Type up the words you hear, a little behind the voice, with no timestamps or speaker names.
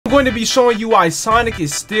going to be showing you why Sonic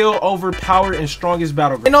is still overpowered and strongest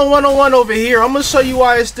battleground. Ain't no one-on-one over here. I'm gonna show you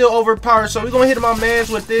why it's still overpowered. So we're gonna hit my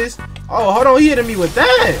mans with this. Oh, hold on, he hitting me with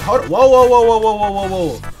that. Hold on.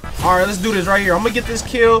 Whoa. All right, let's do this right here. I'm gonna get this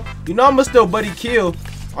kill. You know I'm gonna still buddy kill.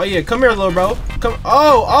 Oh yeah, come here, little bro. Come.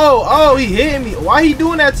 Oh, he hitting me. Why he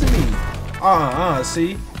doing that to me?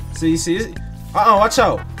 See. Watch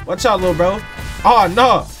out, little bro. Oh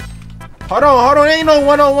no. Hold on. Ain't no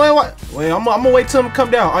one-on-one. Wait, I'm gonna wait till him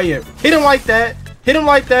come down. Oh yeah, hit him like that. We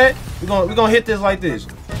gonna hit this like this.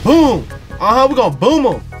 Boom. We gonna boom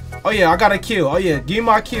him. Oh yeah, I got a kill. Oh yeah, give me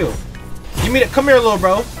my kill. Give me that. Come here, little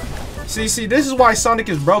bro. See, this is why Sonic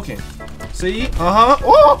is broken. See,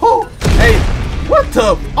 Oh, hey, what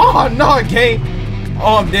the? Oh no, game.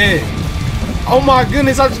 Oh, I'm dead. Oh my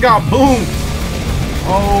goodness, I just got boomed.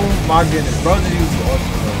 Oh my goodness, bro, just used the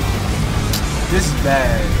ultimate. This is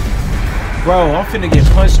bad. Bro, I'm finna get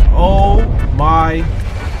punched. Oh my.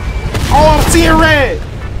 Oh, I'm seeing red.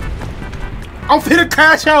 I'm finna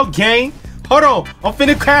crash out, gang. Hold on. I'm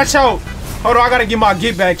finna crash out. Hold on, I gotta get my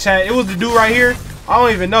get back, chat. It was the dude right here. I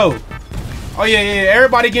don't even know. Oh, yeah.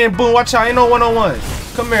 Everybody getting boomed. Watch out. Ain't no one-on-one.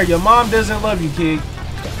 Come here. Your mom doesn't love you, kid.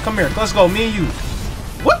 Come here. Let's go. Me and you.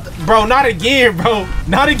 What? Bro, not again, bro.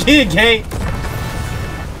 Not again, gang.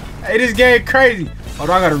 Hey, this game crazy. Hold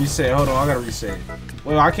on, I gotta reset.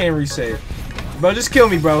 Well, I can't reset. Bro, just kill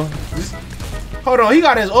me, bro. Hold on, he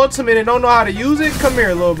got his ultimate and don't know how to use it. Come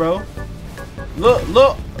here, little bro.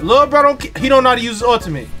 Little bro, he don't know how to use his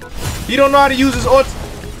ultimate. He don't know how to use his ultimate.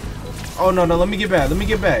 Oh no, let me get back.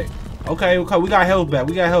 Okay, we got health back.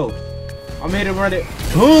 I'm hitting run it.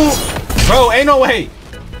 Boom, bro. Ain't no way.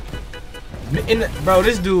 Bro,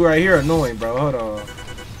 this dude right here annoying, bro. Hold on,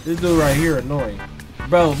 this dude right here annoying,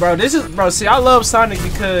 bro. See, I love Sonic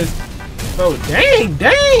because. Bro, dang.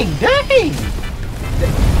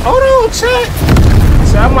 Hold on, chat.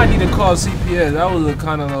 So I might need to call CPS. That was a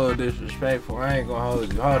kind of little disrespectful. I ain't gonna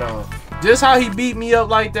hold you. Hold on. Just how he beat me up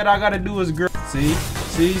like that, I gotta do his girl. See,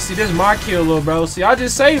 this is my kill, little bro. See, I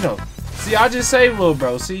just saved him. See, I just saved little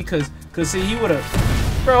bro. See, cause see, he would've.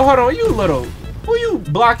 Bro, hold on, you little. Who you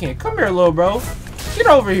blocking? Come here, little bro. Get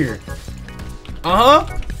over here. Oh,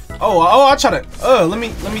 I try to. Let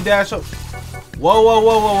me dash up.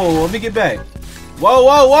 Whoa. Let me get back. Whoa.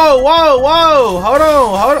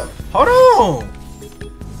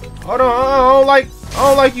 Hold on. I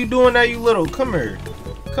don't like you doing that, you little. Come here.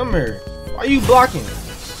 Why you blocking?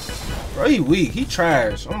 Bro, he weak. He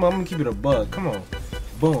trash. I'm gonna keep it a bug. Come on.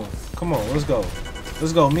 Boom. Come on. Let's go.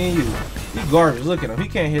 Me and you. He garbage. Look at him. He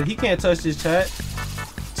can't hit. He can't touch this chat.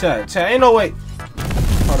 Ain't no way.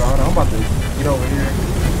 Hold on. I'm about to get over here.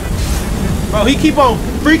 Bro, he keep on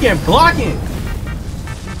freaking blocking.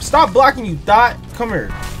 Stop blocking, you thought. Come here.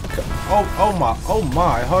 Oh my.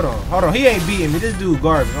 Hold on. He ain't beating me. This dude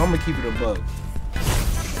garbage. I'm gonna keep it a bug.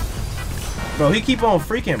 Bro, he keep on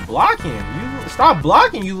freaking blocking. You stop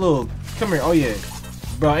blocking, you little. Come here. Oh yeah.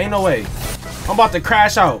 Bro, ain't no way. I'm about to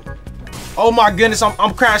crash out. Oh my goodness,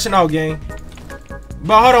 I'm crashing out, gang.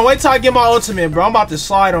 Bro, hold on. Wait till I get my ultimate, bro. I'm about to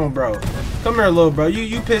slide on, bro. Come here, little bro.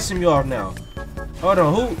 You pissing me off now. Hold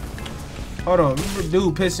on. Hold on. This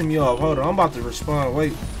dude pissing me off. Hold on. I'm about to respond.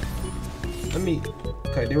 Wait. Let me.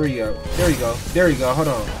 Okay, there we go. Hold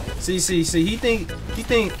on. See. He think.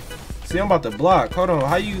 See, I'm about to block. Hold on.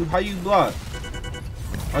 How you block?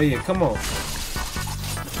 Oh yeah, come on.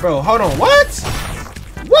 Bro, hold on. What?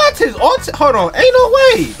 His ult? Hold on. Ain't no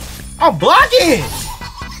way. I'm blocking.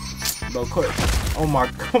 Bro, quick. Oh my,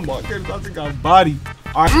 come on. I think I'm body.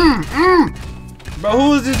 All right. Bro,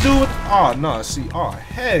 who is this dude with? Oh no. See. Oh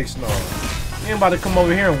heck no. You ain't about to come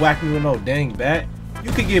over here and whack me with no dang bat.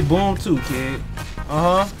 You can get boomed too, kid.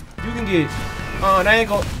 You can get. That ain't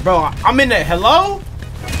go. Bro, I'm in that. Hello.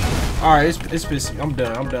 All right, it's pissing. I'm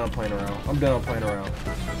done playing around.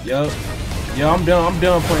 Yup. Yeah, I'm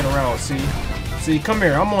done playing around. See, come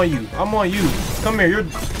here. I'm on you. Come here.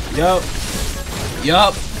 You're.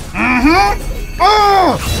 Yup.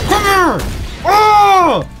 Oh, come here.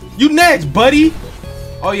 Oh, you next, buddy.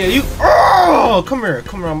 Oh yeah, you. Oh, come here.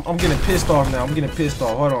 I'm getting pissed off now.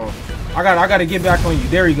 Hold on. I gotta get back on you.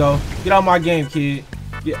 There you go. Get out my game, kid.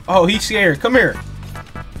 Yeah. Oh, he's scared. Come here.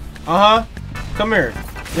 Come here.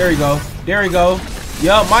 There we go.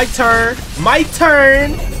 Yup, my turn.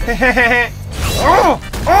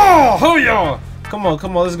 Oh, y'all. Come on,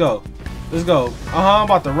 let's go. I'm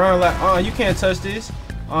about to run like, you can't touch this.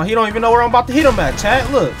 He don't even know where I'm about to hit him at, chat.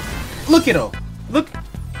 Look at him. Look.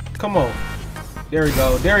 Come on. There we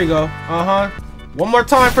go. One more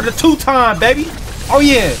time for the 2-time, baby. Oh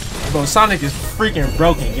yeah. Bro, Sonic is freaking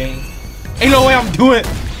broken, gang. Ain't no way I'm doing.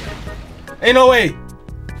 Ain't no way.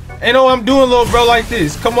 Ain't no I'm doing, little bro, like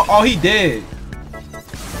this. Come on. Oh, he dead.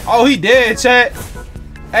 Oh, he dead, chat.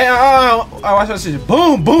 Hey, oh, watch that shit.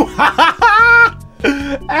 Boom, boom.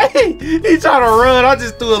 Hey, he trying to run. I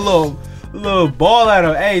just threw a little ball at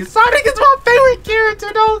him. Hey, Sonic is my favorite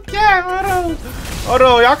character. Don't care. Hold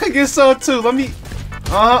on. Y'all could get some too. Let me.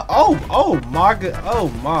 Oh my god. Oh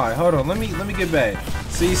my. Hold on. Let me get back.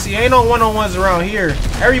 See, ain't no one-on-ones around here.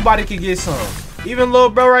 Everybody can get some. Even little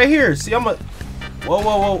bro right here. See, I'm a.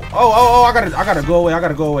 Whoa. Oh, I gotta go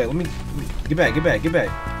away. Let me get back.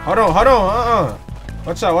 Hold on.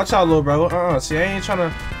 Watch out, little bro. See, I ain't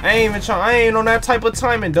on that type of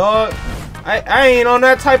timing, dog. I ain't on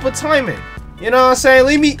that type of timing. You know what I'm saying?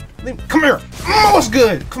 Leave me. Come here. Oh, what's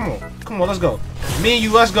good? Come on, let's go. Me and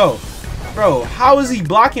you, let's go. Bro, how is he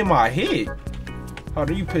blocking my hit? Hold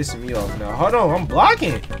on, you pissing me off now. Hold on, I'm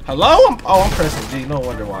blocking. Hello? I'm pressing G. No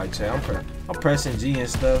wonder why, chat. I'm pressing G and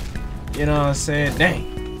stuff. You know what I'm saying?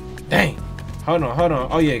 Dang. Hold on.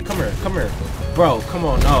 Oh yeah, come here. Bro, come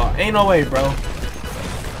on. No, ain't no way, bro.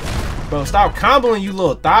 Bro, stop comboing, you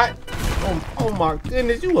little thought. Oh my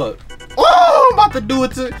goodness, you up. Oh, I'm about to do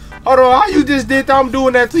it to. Hold on, how you just did that? I'm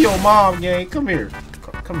doing that to your mom, gang. Come here.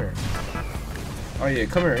 Come here. Oh yeah,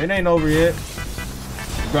 come here. It ain't over yet.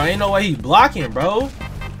 Bro, ain't no way he blocking, bro.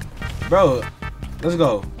 Bro, let's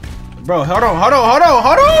go. Bro, hold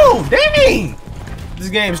on. Dang! This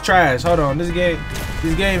game's trash. Hold on. This game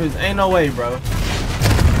is ain't no way, bro.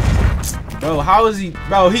 Bro, how is he?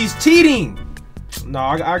 Bro, he's cheating. No,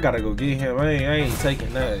 I gotta go get him. I ain't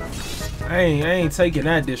taking that. I ain't taking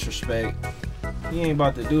that disrespect. He ain't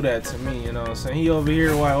about to do that to me, you know what I'm saying? He over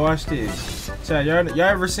here, watch this. Chat, y'all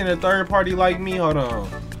ever seen a third party like me? Hold on.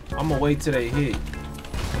 I'ma wait till they hit.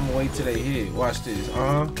 Watch this.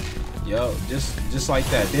 Yo, just like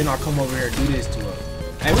that. Then I'll come over here and do this to him.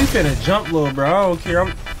 Hey, we finna jump, little bro. I don't care.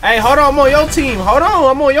 Hey, hold on, I'm on your team. Hold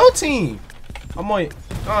on, I'm on your team.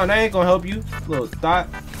 That ain't gonna help you, little thought.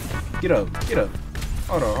 Get up.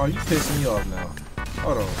 Hold on. Oh, you pissing me off now.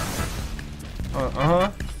 Hold on.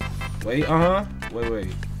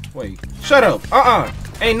 Wait. Shut up.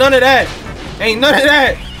 Ain't none of that.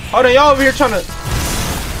 Hold on, y'all over here trying to.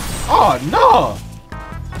 Oh no.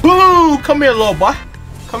 Boom. Come here, little boy.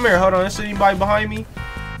 Come here. Hold on. Is anybody behind me?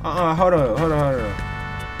 Hold on.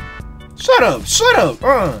 Shut up.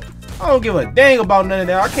 I don't give a dang about none of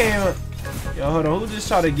that. I can't even. Yo, hold on. Who just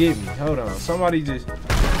tried to get me? Hold on. Somebody just.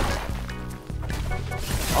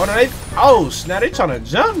 Hold on. Oh snap! They trying to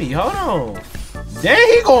jump me. Hold on. Dang,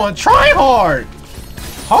 he going try hard.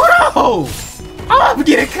 Hold on. I'm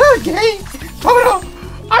getting cooked, gang. Hold on.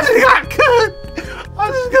 I just got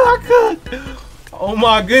cooked. Oh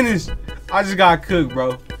my goodness. I just got cooked,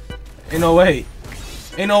 bro. Ain't no way.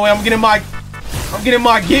 I'm getting my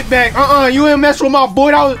get back. You ain't mess with my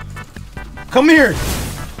boy. Come here.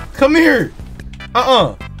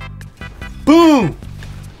 Boom.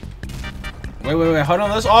 Wait. Hold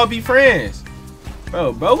on. Let's all be friends.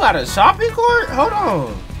 Bro got a shopping cart? Hold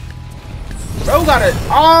on. Bro got a.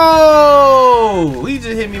 Oh, he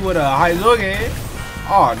just hit me with a high look at.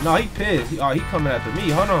 Oh no, he pissed. He coming after me.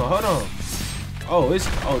 Hold on. Oh,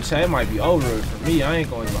 chat, it might be over for me. I ain't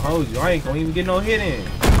gonna even hold you. I ain't gonna even get no hit in.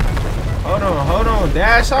 Hold on.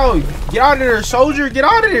 Dash out. Get out of there, soldier. Get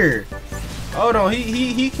out of there. Hold on.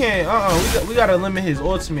 He can't. We gotta limit his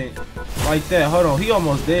ultimate like that. Hold on. He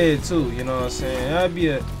almost dead too. You know what I'm saying? That'd be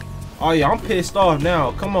a. Oh yeah, I'm pissed off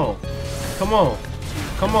now. Come on.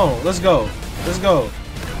 Let's go.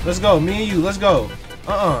 Me and you. Let's go.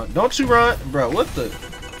 Don't you run, bro. What the?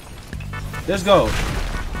 Let's go.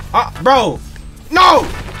 Bro. No.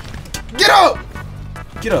 Get up.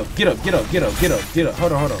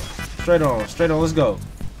 Hold on. Straight on. Let's go.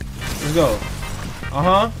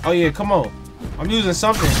 Oh yeah, come on. I'm using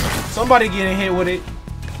something. Somebody getting hit with it.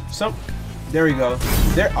 There we go.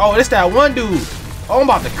 There. Oh, it's that one dude. Oh, I'm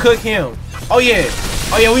about to cook him. Oh yeah,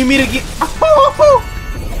 we meet again.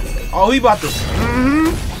 Oh, he about to.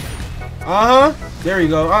 There we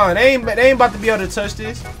go. They ain't about to be able to touch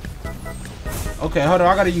this. Okay, hold on.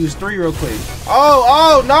 I gotta use 3 real quick.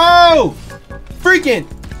 Oh no! Freaking!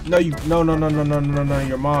 No. Your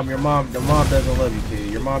mom doesn't love you, kid.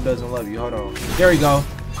 Your mom doesn't love you. Hold on. There we go.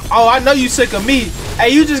 Oh, I know you sick of me. Hey,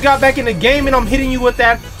 you just got back in the game and I'm hitting you with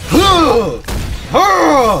that.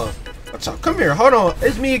 Come here. Hold on.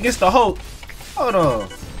 It's me against the Hulk. Hold on.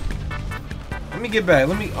 Let me get back.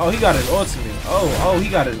 Oh, he got his ultimate. Oh, he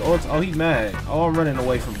got his ultimate. Oh, he mad. Oh, I'm running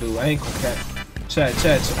away from dude. I ain't gonna catch. Chat.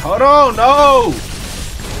 Hold on. No.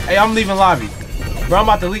 Hey, I'm leaving lobby. Bro, I'm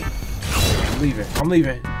about to leave. I'm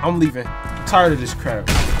leaving. I'm tired of this crap.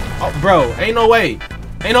 Oh, bro. Ain't no way.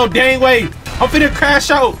 Ain't no dang way. I'm finna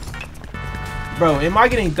crash out. Bro, am I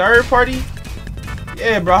getting third party?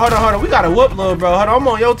 Yeah, bro. Hold on. We gotta whoop, little bro. Hold on, I'm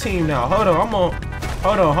on your team now. Hold on.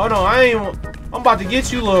 I'm about to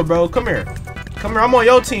get you, little bro. Come here. I'm on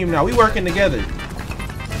your team now. We working together.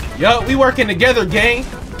 Yup, we working together, gang.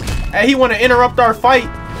 Hey, he wanna interrupt our fight.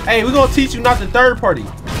 Hey, we gonna teach you not to third party.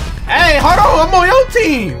 Hey, hold on. I'm on your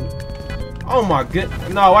team. Oh my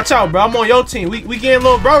god. No, watch out, bro. I'm on your team. We getting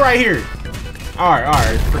little bro right here.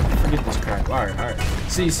 Alright. Forget this crap. Alright.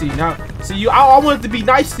 See, you. I wanted to be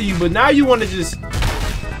nice to you, but now you want to just.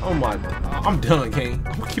 Oh my. I'm done, gang.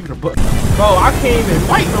 I'm gonna keep it a buck. Bro, I can't even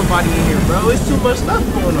fight nobody in here, bro. It's too much stuff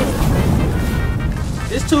going on.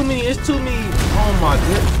 It's too many. Oh my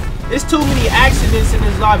goodness. It's too many accidents in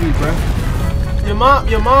this lobby, bro.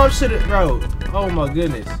 Your mom should have, bro. Oh my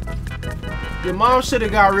goodness. Your mom should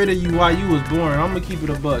have got rid of you while you was born. I'm gonna keep it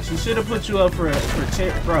a buck. She should have put you up for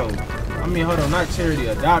bro. I mean, hold on, not charity,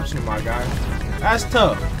 adoption, my guy. That's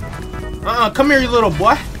tough. Come here, you little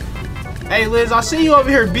boy. Hey, Liz, I see you over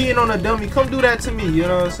here beating on a dummy. Come do that to me, you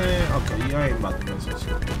know what I'm saying? Okay, you ain't about to mess with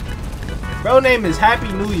shit. Bro name is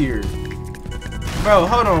Happy New Year. Bro,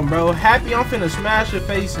 hold on, bro. Happy, I'm finna smash your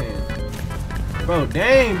face in. Bro,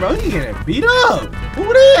 dang, bro, you getting beat up.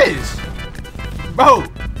 Who this? Bro,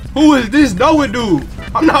 who is this Noah dude?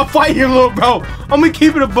 I'm not fighting, little bro. I'm gonna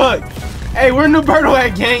keep it a buck. Hey, where Roberto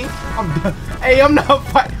at, gang? Hey, I'm not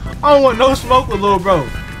fighting. I don't want no smoke with little bro.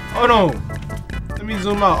 Hold on. Let me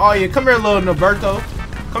zoom out. Oh yeah, come here, little Roberto.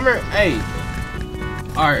 Come here. Hey.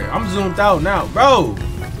 Alright, I'm zoomed out now. Bro,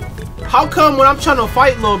 how come when I'm trying to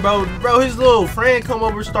fight little bro, his little friend come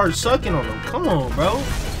over and start sucking on him? Come on, bro.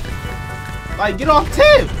 Like, get off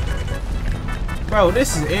tip. Bro,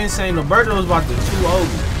 this is insane. Roberto's about to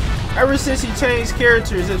 2-0. Ever since he changed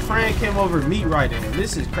characters, his friend came over meat right in him.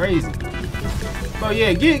 This is crazy. Bro,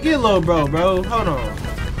 yeah, get little bro. Hold on.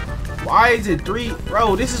 Why is it 3?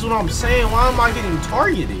 Bro, this is what I'm saying. Why am I getting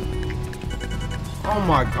targeted? Oh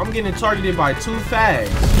my, I'm getting targeted by 2 fags.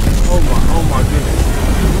 Oh my goodness.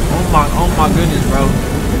 Oh my goodness, bro.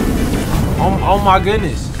 Oh my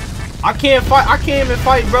goodness. I can't even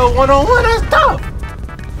fight, bro. 1-on-1, that's tough.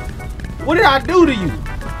 What did I do to you?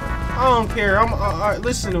 I don't care.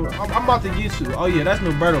 Listen, I'm about to get you. Oh yeah, that's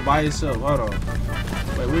Roberto by himself. Hold on.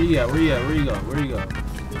 Wait, where you at? Where you go?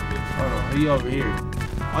 Hold on, he over here.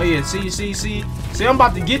 Oh yeah, see, I'm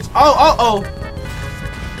about to get. Oh,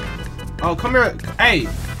 come here. Hey,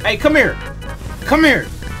 come here.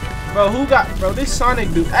 Bro, who got, bro, this Sonic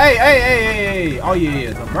dude. Hey. Oh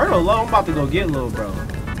yeah, Roberto low. I'm about to go get little bro.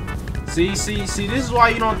 See, this is why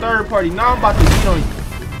you don't third party. Now I'm about to beat on you.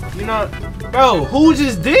 You know, bro, who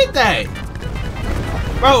just did that?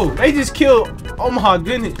 Bro, they just killed. Oh my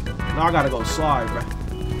goodness. Now I gotta go slide, bro.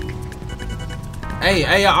 Hey,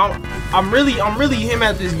 I'm really him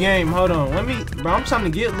at this game. Hold on, bro. I'm trying to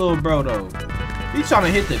get little bro though. He's trying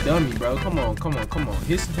to hit the dummy, bro. Come on.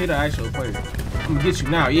 Hit the actual player. I'm gonna get you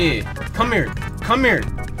now. Yeah, come here.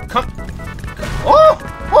 Oh,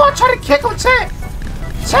 I try to kick him, chat.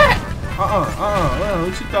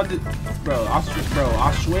 What you thought that, bro?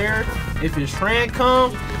 I swear, if his friend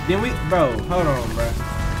come, then we, bro. Hold on, bro.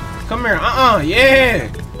 Come here. Yeah.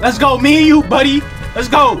 Let's go, me and you, buddy. Let's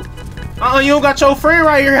go. You don't got your friend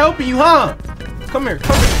right here helping you, huh? Come here.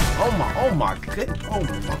 Oh my goodness. Oh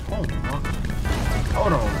my.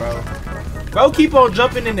 Hold on, bro. Bro, keep on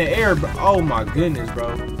jumping in the air, bro. Oh my goodness,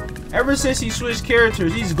 bro. Ever since he switched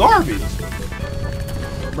characters, he's garbage.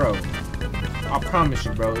 Bro, I promise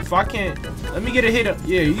you, bro. If I can't, let me get a hit up.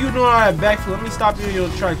 Yeah, you know I have backflip. Let me stop you in your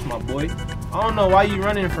tracks, my boy. I don't know why you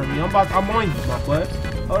running from me. I'm on you, my butt.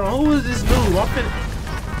 Hold on, who is this dude?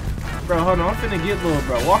 Bro, hold on, I'm finna get little,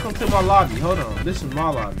 bro. Welcome to my lobby. Hold on, this is my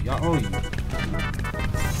lobby. I own you.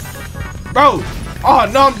 Bro, oh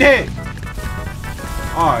no, I'm dead.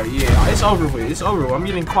 Oh yeah, it's over with. I'm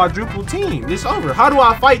getting quadruple team. It's over. How do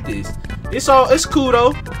I fight this? It's cool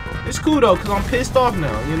though. Cause I'm pissed off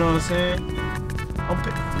now. You know what I'm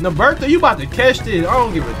saying? Roberto, you about to catch this? I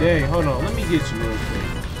don't give a dang. Hold on, let me get you real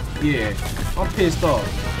quick. Yeah, I'm pissed off,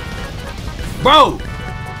 bro.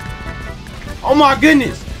 Oh my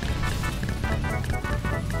goodness.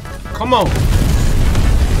 Come on.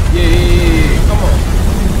 Yeah. Come on,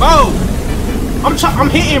 bro. I'm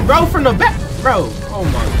hitting bro from the back, bro.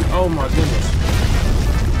 Oh my goodness.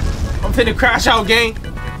 I'm finna crash out, gang.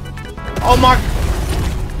 Oh my.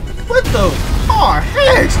 What the? Oh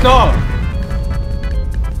heck no.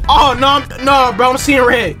 Oh no, bro. I'm seeing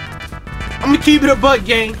red. I'm gonna keep it a buck,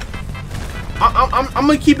 gang. I'm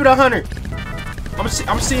gonna keep it 100.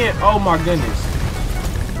 I'm seeing. Oh my goodness.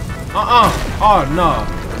 Oh no.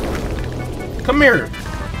 Come here,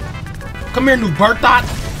 new Bertot.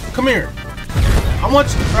 Come here. I want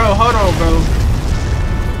you, bro. Hold on, bro.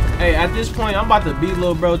 Hey, at this point, I'm about to beat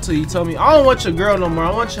little bro till he tell me, I don't want your girl no more.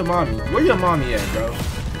 I want your mommy. Where your mommy at, bro?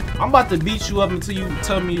 I'm about to beat you up until you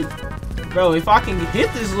tell me, bro, if I can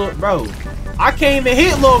hit this little bro. I can't even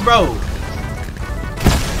hit little bro.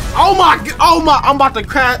 Oh my, I'm about to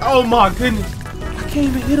crash. Oh my goodness. I can't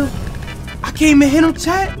even hit him. I can't even hit him,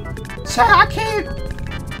 chat. Chat, I can't.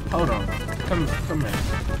 Hold on. Come here.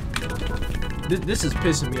 This is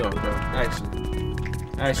pissing me off, bro.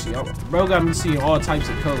 Actually, bro got me seeing all types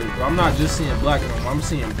of colors, bro. I'm not just seeing black no more. I'm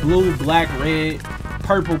seeing blue, black, red,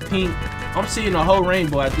 purple, pink. I'm seeing a whole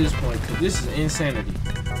rainbow at this point, because this is insanity.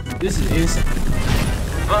 This is insanity.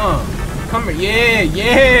 Come here.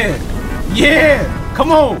 Yeah.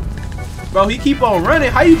 Come on. Bro, he keep on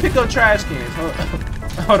running. How you pick up trash cans?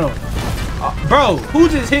 Hold on. Bro, who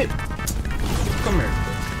just hit? Come here.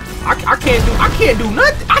 I can't do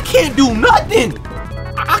nothing. I can't do nothing.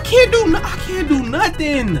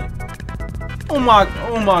 Oh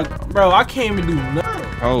my, bro, I can't even do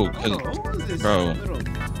nothing. Bro,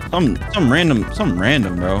 some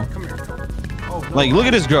random, bro. Come here. Oh, no. Like, look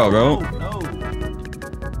at this girl, bro. No.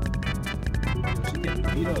 She getting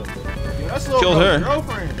beat up. Yo, that's Killed her.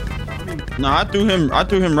 Girlfriend. Nah, I threw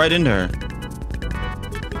him right into her.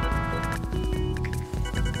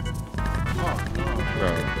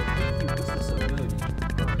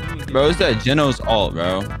 Bro, it's that Geno's ult,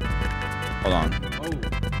 bro. Hold on.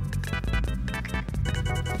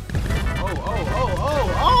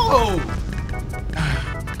 Oh.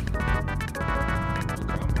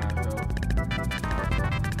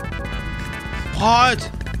 What?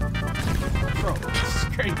 Bro, this is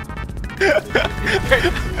crazy.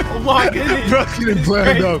 Oh my goodness. Bro, getting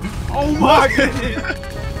planned up. Oh my goodness.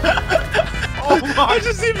 I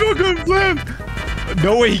just see bro going slam.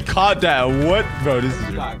 No way he caught that. What? Bro, this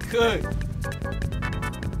is got cooked.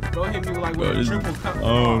 Bro hit me like with a triple cup.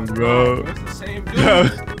 Oh, bro. It's the same dude.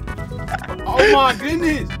 Oh my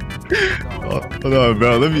goodness. Hold on,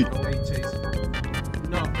 bro. Let me.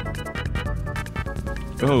 No.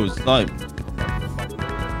 Oh, snipe.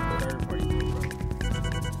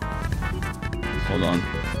 Hold on.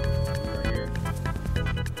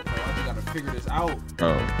 I just gotta figure this out.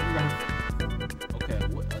 Bro. Okay,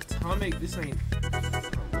 what atomic? This ain't.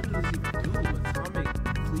 What does he do? Atomic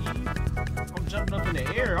cleave? I'm jumping up in the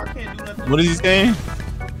air. I can't do nothing. What is he saying?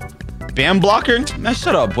 Bam blocker? Man,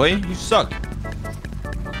 shut up, boy. You suck.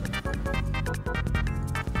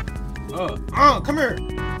 Come here.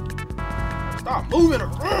 Stop moving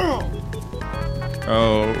around.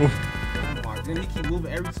 Oh. Oh my goodness, he keep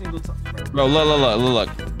moving every single time. Bro, look.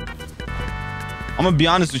 I'm gonna be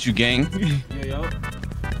honest with you, gang. Yo.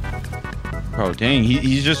 Bro, dang,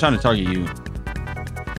 he's just trying to target you.